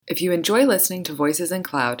If you enjoy listening to Voices in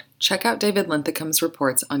Cloud, check out David Linthickham's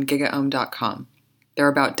reports on gigaohm.com. They're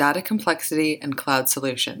about data complexity and cloud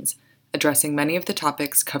solutions, addressing many of the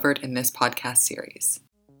topics covered in this podcast series.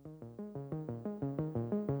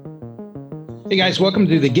 Hey guys, welcome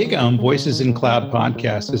to the GigaOhm Voices in Cloud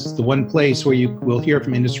podcast. This is the one place where you will hear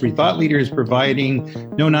from industry thought leaders providing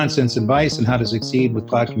no-nonsense advice on how to succeed with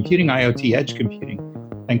cloud computing, IoT, edge computing,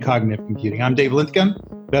 and cognitive computing. I'm Dave Linthicum,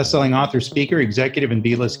 best-selling author, speaker, executive, and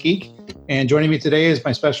B-list geek. And joining me today is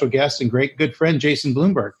my special guest and great good friend, Jason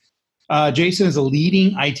Bloomberg. Jason is a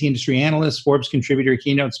leading IT industry analyst, Forbes contributor,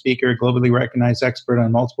 keynote speaker, globally recognized expert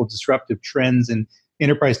on multiple disruptive trends in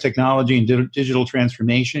enterprise technology and digital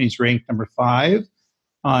transformation. He's ranked number 5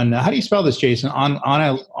 on, how do you spell this, Jason? On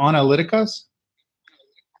Analytica's?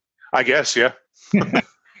 I guess, yeah.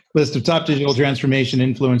 List of top digital transformation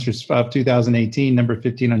influencers of 2018, number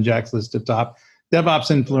 15 on Jack's list of top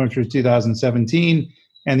DevOps influencers 2017,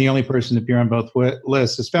 and the only person to appear on both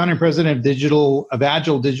lists. Is founder and president of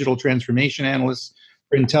Agile Digital Transformation Analysts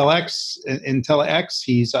for Intellyx.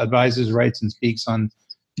 He advises, writes, and speaks on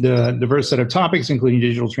the diverse set of topics, including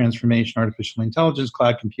digital transformation, artificial intelligence,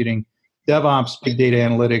 cloud computing, DevOps, big data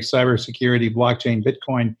analytics, cybersecurity, blockchain,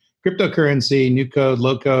 Bitcoin, cryptocurrency, new code,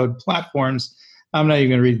 low code, platforms. I'm not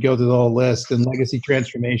even going to go through the whole list, and legacy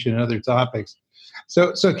transformation and other topics.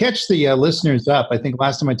 So catch the listeners up. I think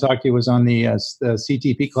last time I talked to you was on the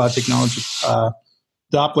CTP Cloud Technology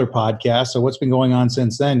Doppler podcast. So what's been going on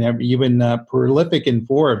since then? You've been prolific in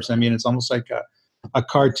Forbes. I mean, it's almost like a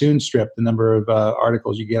cartoon strip, the number of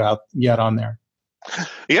articles you get on there.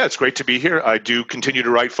 Yeah, it's great to be here. I do continue to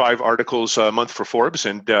write 5 articles a month for Forbes,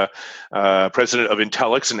 and president of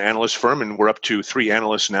Intellyx, an analyst firm, and we're up to 3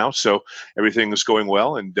 analysts now. So everything is going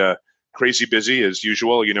well, and crazy busy as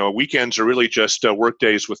usual. You know, weekends are really just work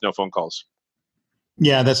days with no phone calls.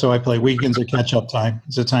 Yeah, that's how I play. Weekends are catch-up time.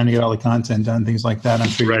 It's a time to get all the content done, things like that. I'm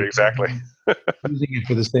sure right, exactly. using it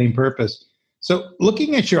for the same purpose. So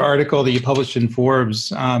looking at your article that you published in Forbes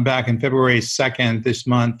back in February 2nd this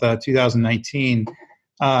month, 2019,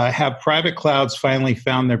 have private clouds finally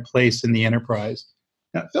found their place in the enterprise?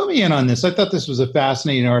 Now, fill me in on this. I thought this was a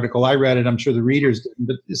fascinating article. I read it. I'm sure the readers didn't,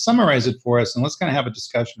 but summarize it for us, and let's kind of have a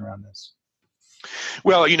discussion around this.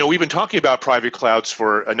 Well, you know, we've been talking about private clouds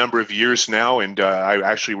for a number of years now, and I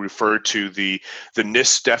actually referred to the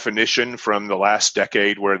NIST definition from the last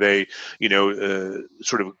decade, where they,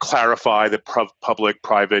 sort of clarify the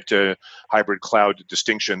public-private hybrid cloud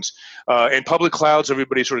distinctions. And public clouds,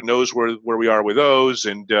 everybody sort of knows where we are with those,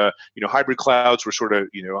 and hybrid clouds, we're sort of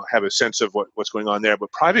have a sense of what's going on there.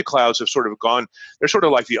 But private clouds have sort of gone; they're sort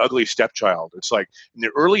of like the ugly stepchild. It's like in the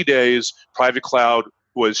early days, private cloud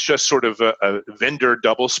was just sort of a vendor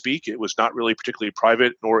doublespeak. It was not really particularly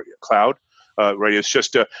private nor cloud, right? It's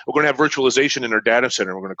just we're going to have virtualization in our data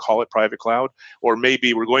center. We're going to call it private cloud, or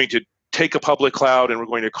maybe we're going to take a public cloud and we're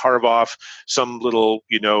going to carve off some little,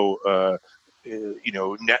 network,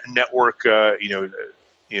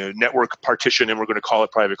 network partition, and we're going to call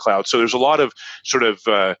it private cloud. So there's a lot of sort of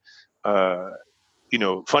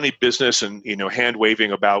funny business and, hand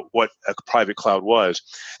waving about what a private cloud was.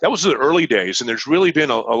 That was the early days, and there's really been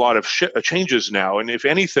a lot of changes now. And if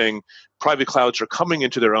anything, private clouds are coming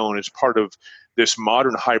into their own as part of this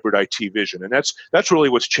modern hybrid IT vision. And that's really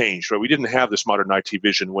what's changed, right? We didn't have this modern IT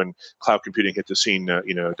vision when cloud computing hit the scene, a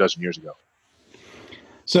dozen years ago.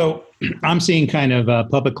 So I'm seeing kind of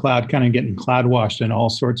public cloud kind of getting cloud washed and all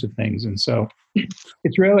sorts of things. And so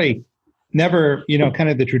it's really never, kind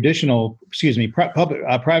of the traditional,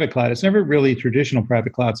 private cloud. It's never really traditional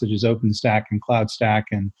private cloud such as OpenStack and CloudStack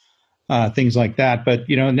and things like that. But,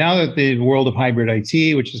 now that the world of hybrid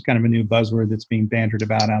IT, which is kind of a new buzzword that's being bantered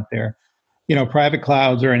about out there, private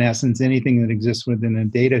clouds are in essence anything that exists within a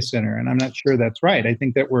data center. And I'm not sure that's right. I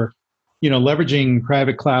think that we're, leveraging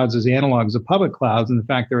private clouds as analogs of public clouds, and the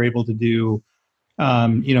fact they're able to do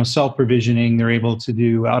self-provisioning, they're able to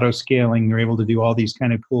do auto-scaling, they're able to do all these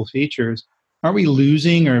kind of cool features. Aren't we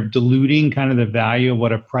losing or diluting kind of the value of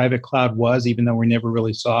what a private cloud was, even though we never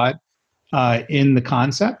really saw it in the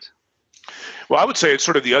concept? Well, I would say it's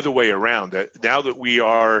sort of the other way around, that now that we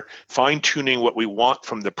are fine-tuning what we want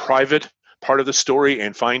from the private part of the story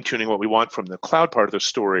and fine-tuning what we want from the cloud part of the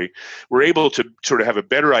story, we're able to sort of have a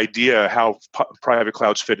better idea how private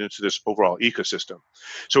clouds fit into this overall ecosystem.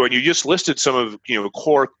 So when you just listed some of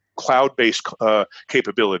core cloud-based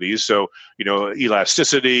capabilities, so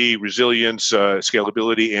elasticity, resilience,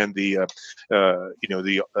 scalability, and the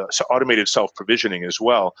automated self-provisioning as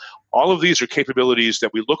well. All of these are capabilities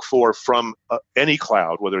that we look for from any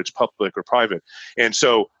cloud, whether it's public or private. And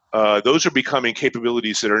so those are becoming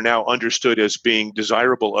capabilities that are now understood as being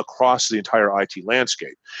desirable across the entire IT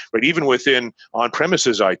landscape, right? Even within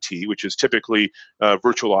on-premises IT, which is typically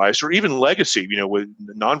virtualized, or even legacy, with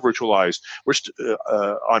non-virtualized,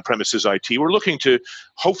 on-premises IT, we're looking to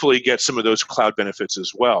hopefully get some of those cloud benefits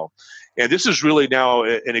as well. And this is really now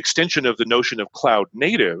an extension of the notion of cloud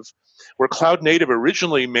native, where cloud native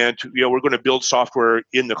originally meant, we're going to build software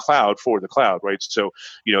in the cloud for the cloud, right? So,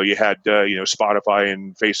 you had, Spotify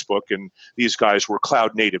and Facebook, and these guys were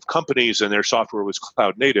cloud native companies, and their software was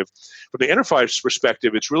cloud native. From the enterprise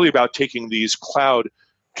perspective, it's really about taking these cloud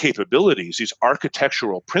capabilities, these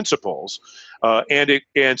architectural principles, and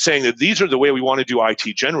saying that these are the way we want to do IT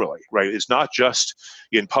generally, right? It's not just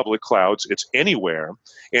in public clouds, it's anywhere.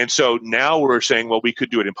 And so now we're saying, well, we could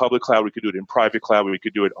do it in public cloud, we could do it in private cloud, we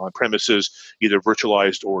could do it on premises, either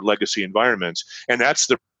virtualized or legacy environments. And that's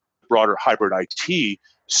the broader hybrid IT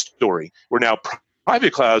story. We're now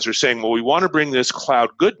private clouds are saying, well, we want to bring this cloud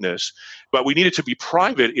goodness, but we need it to be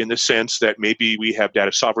private in the sense that maybe we have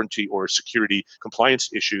data sovereignty or security compliance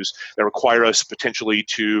issues that require us potentially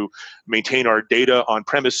to maintain our data on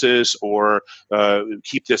premises, or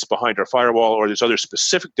keep this behind our firewall, or there's other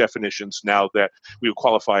specific definitions now that we would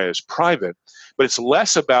qualify as private. But it's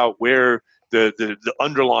less about where the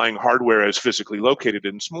underlying hardware is physically located,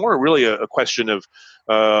 and it's more really a question of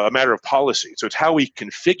a matter of policy. So it's how we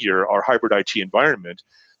configure our hybrid IT environment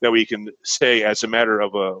that we can say, as a matter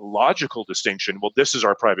of a logical distinction, well, this is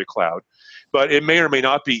our private cloud, but it may or may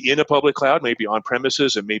not be in a public cloud, maybe on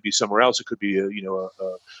premises, and maybe somewhere else. It could be a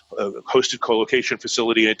hosted co-location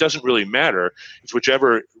facility, and it doesn't really matter. It's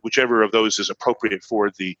whichever of those is appropriate for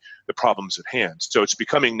the problems at hand. So it's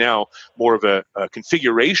becoming now more of a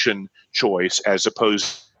configuration choice as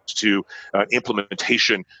opposed to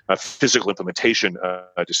implementation, physical implementation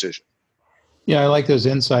decision. Yeah, I like those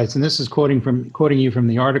insights. And this is quoting you from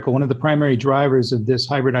the article. One of the primary drivers of this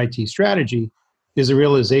hybrid IT strategy is a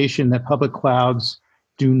realization that public clouds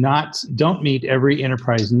don't meet every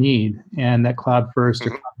enterprise need, and that cloud first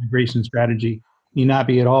or cloud migration strategy need not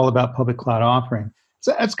be at all about public cloud offering.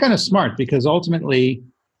 So that's kind of smart, because ultimately,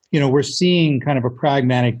 we're seeing kind of a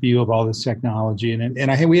pragmatic view of all this technology,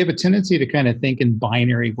 and we have a tendency to kind of think in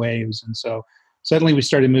binary waves. And so suddenly we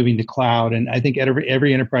started moving to cloud, and I think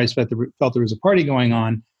every enterprise felt there was a party going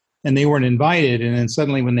on, and they weren't invited. And then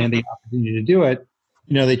suddenly, when they had the opportunity to do it,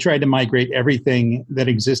 they tried to migrate everything that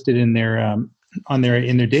existed in their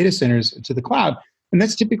data centers to the cloud, and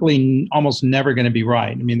that's typically almost never going to be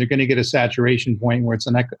right. I mean, they're going to get a saturation point where it's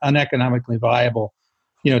uneconomically viable,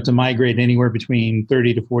 to migrate anywhere between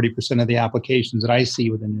 30 to 40% of the applications that I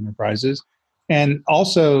see within enterprises. And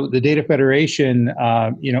also the data federation,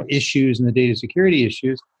 issues and the data security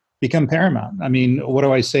issues become paramount. I mean, what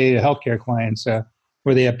do I say to healthcare clients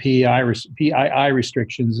where they have PII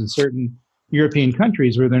restrictions in certain European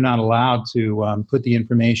countries where they're not allowed to put the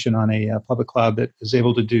information on a public cloud that is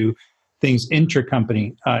able to do things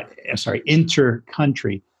intercountry.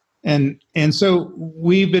 And so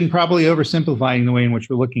we've been probably oversimplifying the way in which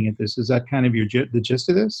we're looking at this. Is that kind of the gist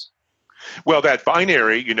of this? Well, that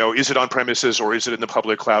binary, is it on premises or is it in the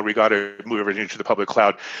public cloud? We got to move everything to the public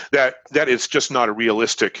cloud. That is just not a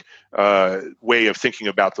realistic way of thinking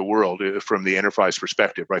about the world from the enterprise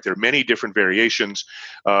perspective, right? There are many different variations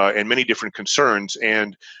and many different concerns.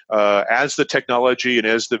 And as the technology and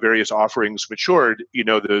as the various offerings matured,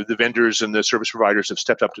 the vendors and the service providers have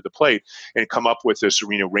stepped up to the plate and come up with this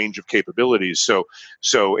range of capabilities.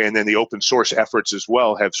 So and then the open source efforts as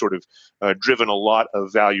well have sort of driven a lot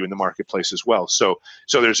of value in the marketplace as well. So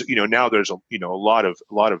there's now there's a lot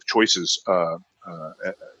of choices for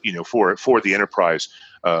the enterprise,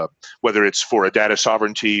 whether it's for a data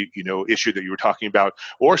sovereignty issue that you were talking about,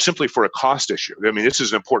 or simply for a cost issue. I mean, this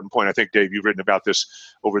is an important point. I think, Dave, you've written about this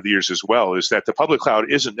over the years as well. Is that the public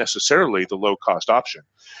cloud isn't necessarily the low cost option.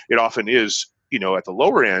 It often is. At the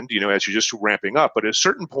lower end, as you're just ramping up, but at a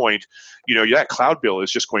certain point, that cloud bill is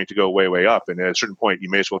just going to go way, way up. And at a certain point, you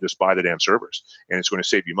may as well just buy the damn servers, and it's going to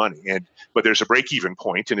save you money. But there's a break-even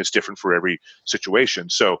point, and it's different for every situation.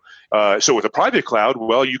 So with a private cloud,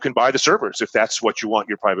 well, you can buy the servers if that's what you want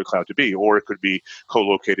your private cloud to be, or it could be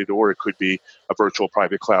co-located, or it could be a virtual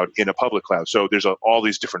private cloud in a public cloud. So there's all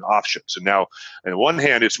these different options. And now, on the one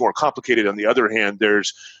hand, it's more complicated. On the other hand,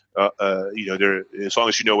 there's as long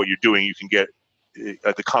as you know what you're doing, you can get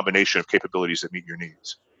the combination of capabilities that meet your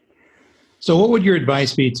needs. So what would your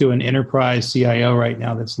advice be to an enterprise CIO right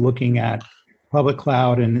now that's looking at public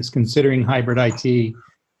cloud and is considering hybrid IT?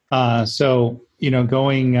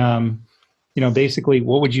 Basically,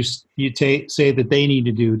 what would you say that they need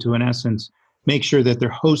to do to, in essence, make sure that they're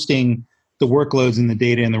hosting the workloads and the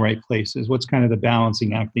data in the right places? What's kind of the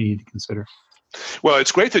balancing act they need to consider? Well,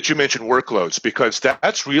 it's great that you mentioned workloads because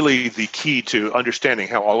that's really the key to understanding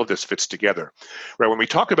how all of this fits together. Right? When we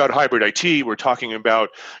talk about hybrid IT, we're talking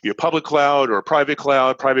about public cloud or private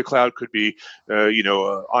cloud. Private cloud could be,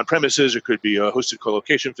 on premises. It could be a hosted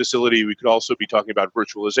co-location facility. We could also be talking about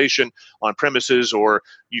virtualization on premises, or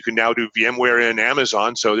you can now do VMware in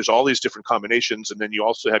Amazon. So there's all these different combinations, and then you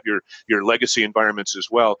also have your legacy environments as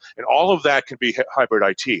well. And all of that can be hybrid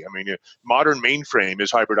IT. I mean, modern mainframe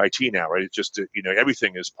is hybrid IT now, right? It's just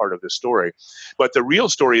everything is part of this story. But the real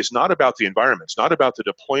story is not about the environments, not about the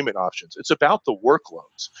deployment options. It's about the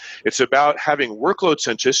workloads. It's about having workload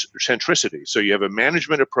centricity. So you have a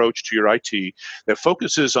management approach to your IT that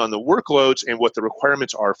focuses on the workloads and what the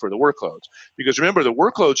requirements are for the workloads. Because remember, the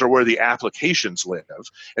workloads are where the applications live,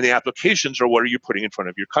 and the applications are what are you putting in front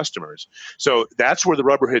of your customers. So that's where the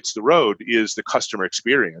rubber hits the road, is the customer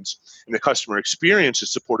experience. And the customer experience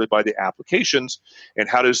is supported by the applications. And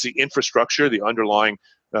how does the infrastructure, the underlying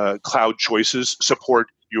cloud choices support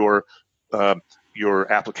your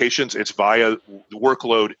applications? It's via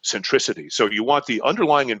workload centricity. So you want the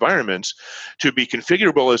underlying environments to be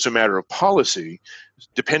configurable as a matter of policy,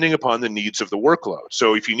 depending upon the needs of the workload.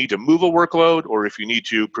 So if you need to move a workload, or if you need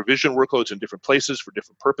to provision workloads in different places for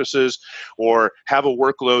different purposes, or have a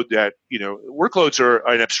workload that, workloads are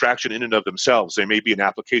an abstraction in and of themselves. They may be an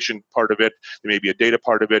application part of it. They may be a data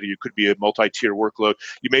part of it. You could be a multi-tier workload.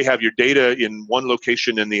 You may have your data in one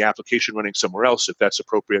location and the application running somewhere else, if that's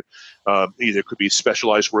appropriate. Either could be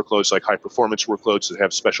specialized workloads like high-performance workloads that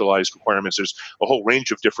have specialized requirements. There's a whole range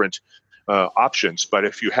of different options. But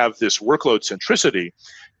if you have this workload centricity,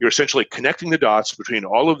 you're essentially connecting the dots between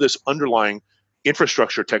all of this underlying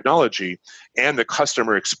infrastructure technology and the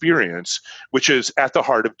customer experience, which is at the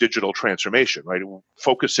heart of digital transformation, right?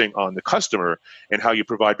 Focusing on the customer and how you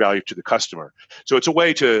provide value to the customer. So it's a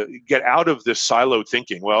way to get out of this siloed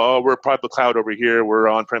thinking. Well, we're private cloud over here, we're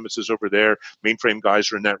on premises over there, mainframe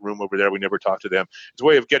guys are in that room over there, we never talk to them. It's a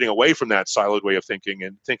way of getting away from that siloed way of thinking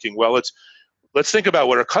and thinking, well, let's think about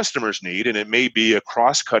what our customers need, and it may be a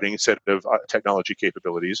cross-cutting set of technology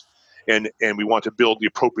capabilities, and we want to build the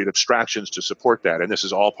appropriate abstractions to support that. And this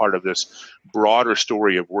is all part of this broader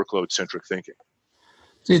story of workload-centric thinking.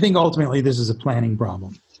 So you think ultimately this is a planning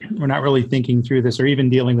problem? We're not really thinking through this or even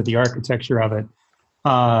dealing with the architecture of it.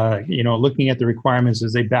 Looking at the requirements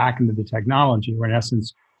as they back into the technology. We're in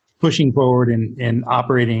essence pushing forward and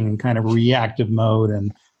operating in kind of reactive mode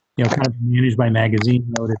and kind of managed by magazine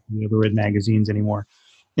mode if you ever read magazines anymore,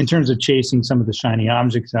 in terms of chasing some of the shiny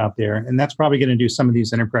objects out there. And that's probably going to do some of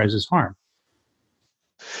these enterprises harm.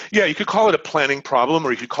 Yeah, you could call it a planning problem,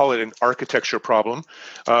 or you could call it an architecture problem.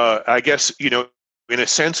 I guess, in a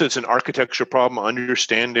sense, it's an architecture problem,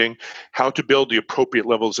 understanding how to build the appropriate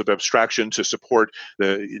levels of abstraction to support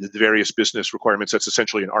the various business requirements. That's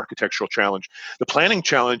essentially an architectural challenge. The planning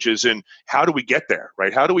challenge is in how do we get there,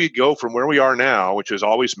 right? How do we go from where we are now, which is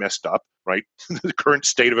always messed up, right? The current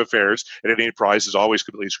state of affairs at any enterprise is always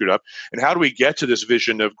completely screwed up. And how do we get to this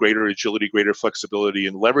vision of greater agility, greater flexibility,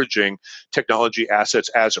 and leveraging technology assets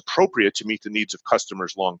as appropriate to meet the needs of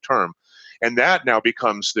customers long term? And that now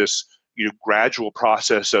becomes this gradual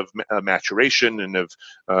process of maturation and of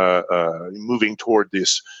moving toward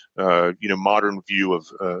this modern view of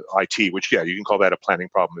IT, which, you can call that a planning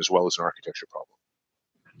problem as well as an architecture problem.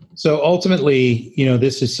 So ultimately,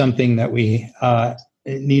 this is something that we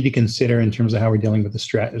need to consider in terms of how we're dealing with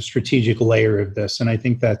the strategic layer of this. And I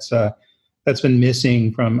think that's been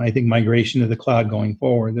missing from, migration to the cloud going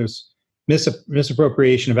forward. There's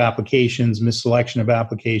misappropriation of applications, misselection of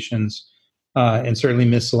applications, and certainly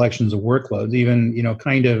misselections of workloads, even,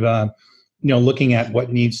 looking at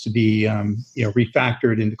what needs to be,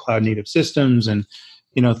 refactored into cloud native systems and,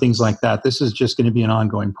 things like that. This is just going to be an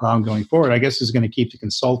ongoing problem going forward. I guess is going to keep the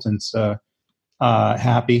consultants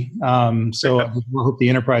happy. So I hope the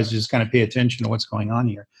enterprises just kind of pay attention to what's going on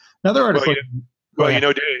here. Another article.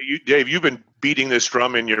 Dave, you've been beating this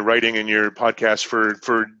drum in your writing and your podcast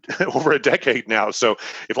for over a decade now. So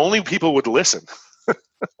if only people would listen.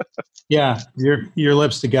 Yeah, your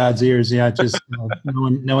lips to God's ears. Yeah, just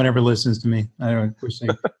no one ever listens to me. I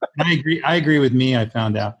agree with me. I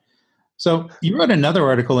found out. So you wrote another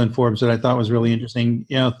article in Forbes that I thought was really interesting.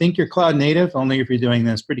 Think you're cloud native only if you're doing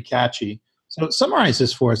this. Pretty catchy. So summarize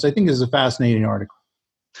this for us. I think this is a fascinating article.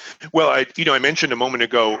 Well, I mentioned a moment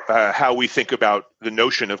ago how we think about the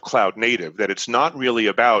notion of cloud native. That it's not really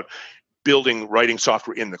about writing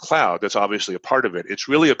software in the cloud. That's obviously a part of it. It's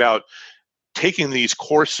really about taking these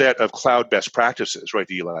core set of cloud best practices, right?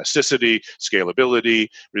 The elasticity, scalability,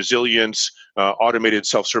 resilience, automated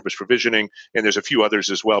self-service provisioning, and there's a few others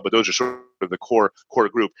as well, but those are sort of the core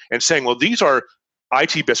group, and saying, well, these are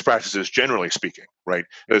IT best practices, generally speaking, right?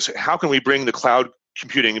 Is how can we bring the cloud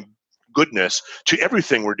computing goodness to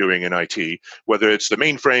everything we're doing in IT, whether it's the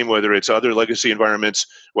mainframe, whether it's other legacy environments.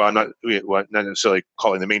 Well, I'm not necessarily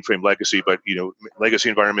calling the mainframe legacy, but legacy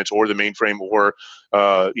environments or the mainframe or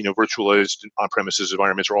virtualized on-premises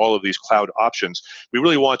environments or all of these cloud options. We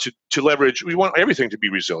really want to leverage. We want everything to be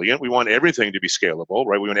resilient. We want everything to be scalable,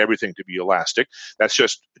 right? We want everything to be elastic. That's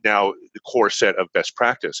just now the core set of best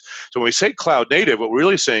practice. So when we say cloud native, what we're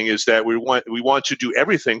really saying is that we want to do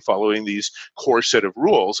everything following these core set of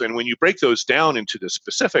rules. And when you break those down into the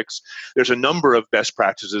specifics, there's a number of best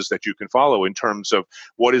practices that you can follow in terms of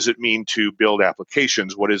what does it mean to build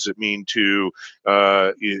applications, what does it mean to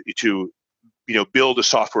build a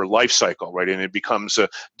software lifecycle, right? And it becomes a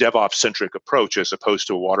DevOps-centric approach as opposed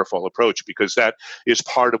to a waterfall approach, because that is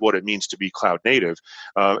part of what it means to be cloud native.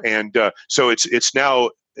 So it's now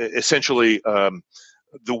essentially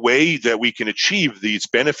the way that we can achieve these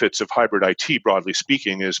benefits of hybrid IT, broadly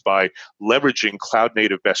speaking, is by leveraging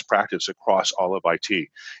cloud-native best practice across all of IT.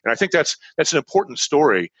 And I think that's an important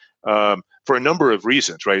story for a number of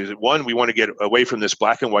reasons, right? One, we want to get away from this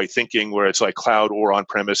black and white thinking where it's like cloud or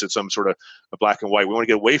on-premise, it's some sort of a black and white. We want to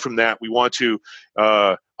get away from that. We want to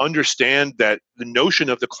understand that the notion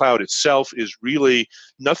of the cloud itself is really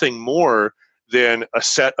nothing more than a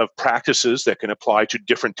set of practices that can apply to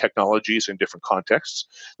different technologies in different contexts.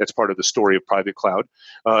 That's part of the story of private cloud.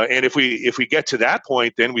 And if we get to that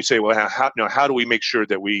point, then we say, well, how do we make sure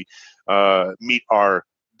that we meet our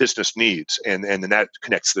business needs? And then that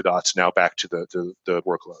connects the dots now back to the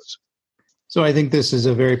workloads. So I think this is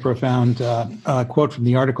a very profound quote from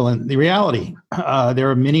the article. And the reality, there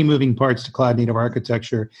are many moving parts to cloud native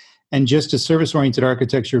architecture. And just as service-oriented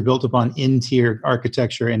architecture built upon in-tier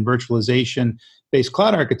architecture and virtualization-based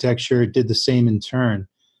cloud architecture did the same in turn,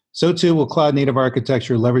 so too will cloud-native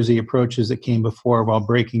architecture leverage the approaches that came before while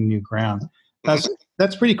breaking new ground. That's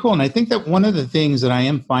pretty cool. And I think that one of the things that I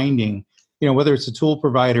am finding, whether it's a tool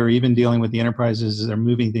provider or even dealing with the enterprises as they're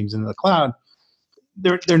moving things into the cloud,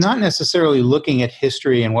 they're not necessarily looking at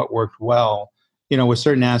history and what worked well, with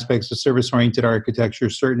certain aspects of service-oriented architecture,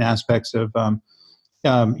 certain aspects of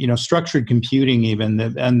structured computing, even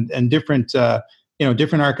and different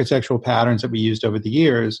different architectural patterns that we used over the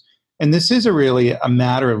years. And this is really a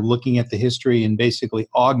matter of looking at the history and basically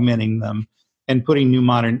augmenting them and putting new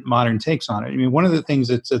modern takes on it. I mean, one of the things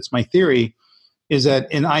that's my theory is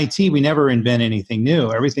that in IT we never invent anything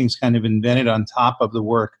new. Everything's kind of invented on top of the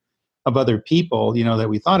work of other people, that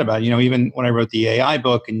we thought about. Even when I wrote the AI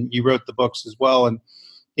book, and you wrote the books as well, and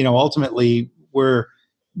ultimately we're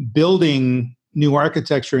building new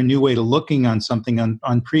architecture, a new way to looking on something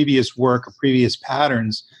on previous work or previous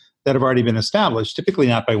patterns that have already been established, typically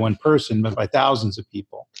not by one person, but by thousands of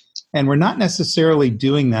people. And we're not necessarily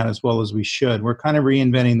doing that as well as we should. We're kind of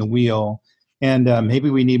reinventing the wheel, and maybe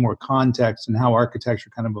we need more context in how architecture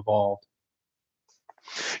kind of evolved.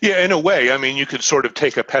 Yeah, in a way. I mean, you could sort of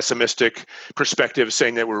take a pessimistic perspective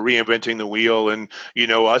saying that we're reinventing the wheel, and,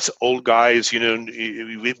 us old guys,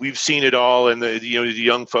 we've seen it all, and the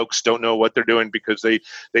young folks don't know what they're doing because they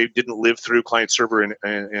didn't live through client server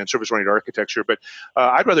and service-oriented architecture. But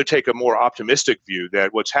I'd rather take a more optimistic view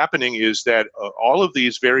that what's happening is that all of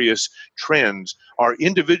these various trends are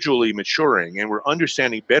individually maturing, and we're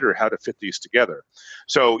understanding better how to fit these together.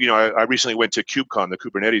 So, I recently went to KubeCon, the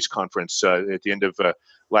Kubernetes conference, at the end of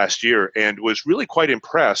last year, and was really quite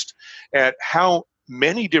impressed at how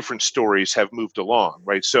many different stories have moved along,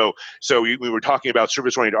 right? So we were talking about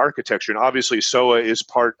service-oriented architecture, and obviously SOA is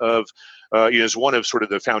part of, is one of sort of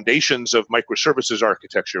the foundations of microservices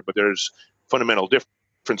architecture, but there's fundamental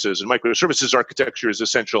differences. And microservices architecture is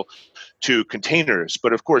essential to containers,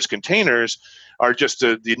 but of course containers are just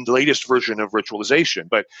the latest version of virtualization.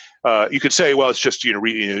 But you could say, well, it's just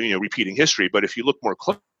repeating history. But if you look more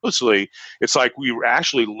closely, it's like we were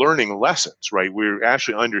actually learning lessons, right? We're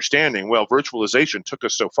actually understanding, well, virtualization took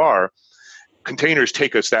us so far. Containers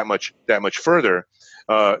take us that much further.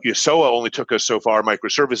 SOA only took us so far.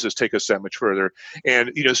 Microservices take us that much further,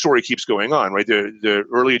 and the story keeps going on, right? The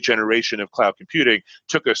early generation of cloud computing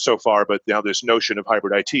took us so far, but now this notion of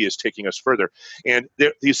hybrid IT is taking us further, and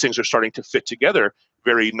these things are starting to fit together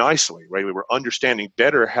very nicely, right? We were understanding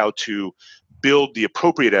better how to build the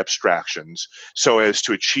appropriate abstractions so as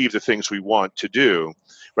to achieve the things we want to do,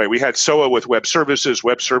 right? We had SOA with web services.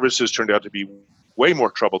 Web services turned out to be way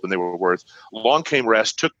more trouble than they were worth. Along came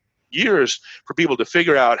REST, took years for people to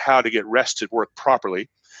figure out how to get REST to work properly.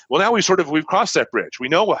 Well, now we've crossed that bridge. We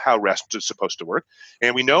know how REST is supposed to work,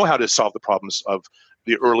 and we know how to solve the problems of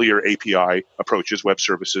the earlier API approaches, web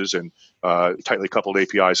services, and tightly coupled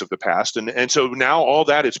APIs of the past. And so now all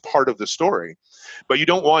that is part of the story. But you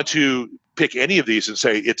don't want to pick any of these and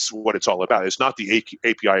say it's what it's all about. It's not the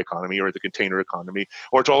API economy or the container economy,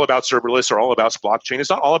 or it's all about serverless or all about blockchain. It's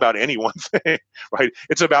not all about any one thing, right?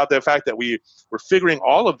 It's about the fact that we're figuring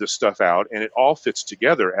all of this stuff out, and it all fits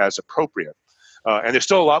together as appropriate. And there's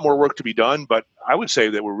still a lot more work to be done, but I would say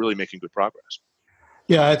that we're really making good progress.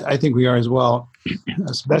 Yeah, I think we are as well.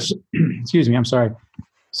 Especially, excuse me, I'm sorry.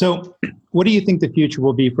 So what do you think the future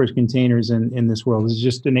will be for containers in this world? Is it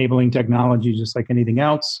just enabling technology just like anything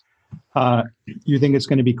else? You think it's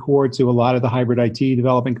going to be core to a lot of the hybrid IT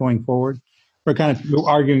development going forward? We're kind of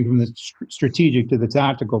arguing from the strategic to the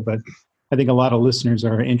tactical, but I think a lot of listeners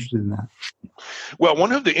are interested in that. Well,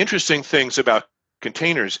 one of the interesting things about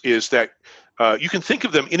containers is that you can think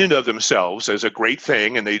of them in and of themselves as a great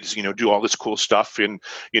thing, and they do all this cool stuff, and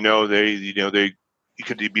they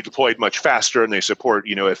can be deployed much faster, and they support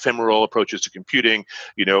ephemeral approaches to computing,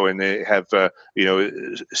 and they have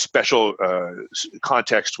special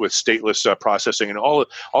context with stateless processing and all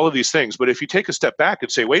of these things. But if you take a step back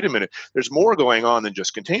and say, wait a minute, there's more going on than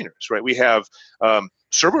just containers, right? We have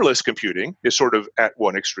serverless computing is sort of at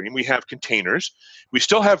one extreme. We have containers. We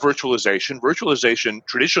still have virtualization,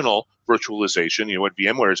 traditional virtualization, what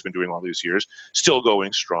VMware has been doing all these years, still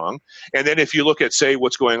going strong. And then if you look at, say,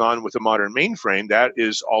 what's going on with the modern mainframe, that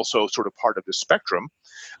is also sort of part of the spectrum.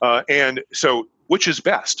 And so which is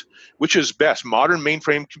best? Which is best, modern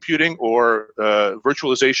mainframe computing or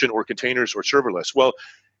virtualization or containers or serverless? Well,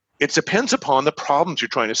 it depends upon the problems you're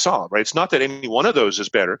trying to solve, right? It's not that any one of those is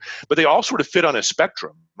better, but they all sort of fit on a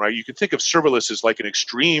spectrum, right? You can think of serverless as like an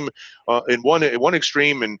extreme in one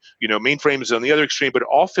extreme, and mainframe is on the other extreme, but it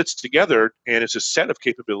all fits together, and it's a set of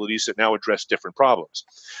capabilities that now address different problems.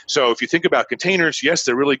 So if you think about containers, yes,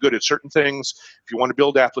 they're really good at certain things. If you want to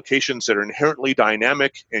build applications that are inherently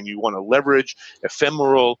dynamic and you want to leverage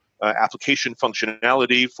ephemeral application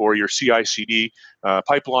functionality for your CI/CD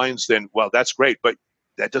pipelines, then, well, that's great. But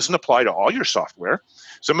that doesn't apply to all your software.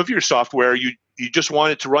 Some of your software, you just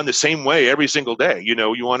want it to run the same way every single day. You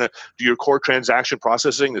want to do your core transaction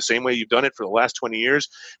processing the same way you've done it for the last 20 years.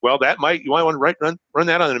 Well, you might want to run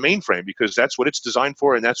that on a mainframe because that's what it's designed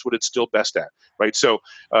for, and that's what it's still best at, right? So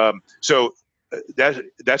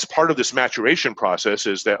that's part of this maturation process,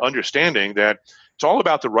 is that understanding that it's all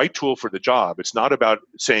about the right tool for the job. It's not about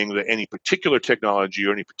saying that any particular technology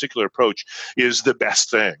or any particular approach is the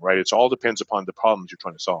best thing, right? It all depends upon the problems you're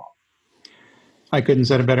trying to solve. I couldn't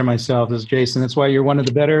say it better myself, as Jason. That's why you're one of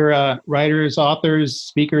the better writers, authors,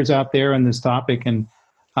 speakers out there on this topic. And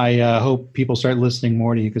I hope people start listening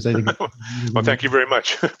more to you, because I think. Well, thank you very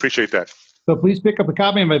much. Appreciate that. So please pick up a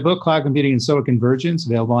copy of my book, Cloud Computing and SOA Convergence,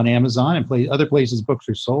 available on Amazon and other places books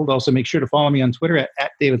are sold. Also, make sure to follow me on Twitter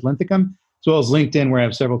at David Linthicum, as well as LinkedIn, where I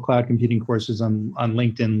have several cloud computing courses on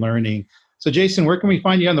LinkedIn Learning. So, Jason, where can we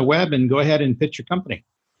find you on the web? And go ahead and pitch your company.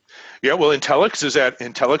 Yeah, well, Intellyx is at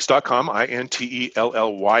Intellyx.com,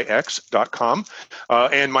 Intelyx.com.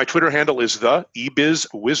 And my Twitter handle is the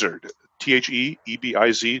eBizWizard,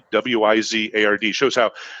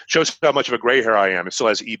 TheEBizWizard. Shows how much of a gray hair I am. It still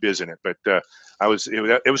has eBiz in it, but it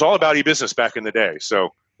was all about e-business back in the day.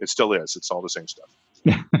 So it still is. It's all the same stuff.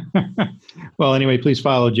 Well, anyway, please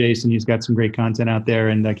follow Jason. He's got some great content out there,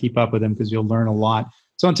 and keep up with him because you'll learn a lot.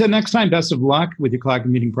 So until next time, best of luck with your cloud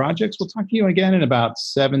computing projects. We'll talk to you again in about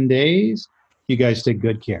 7 days. You guys take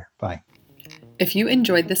good care. Bye. If you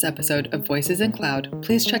enjoyed this episode of Voices in Cloud,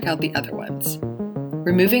 please check out the other ones.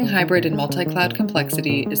 Removing hybrid and multi-cloud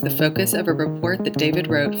complexity is the focus of a report that David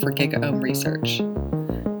wrote for GigaOM Research.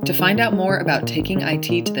 To find out more about taking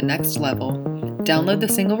IT to the next level, download the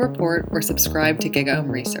single report or subscribe to GigaOM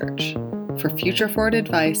Research for future forward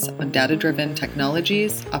advice on data-driven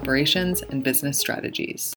technologies, operations, and business strategies.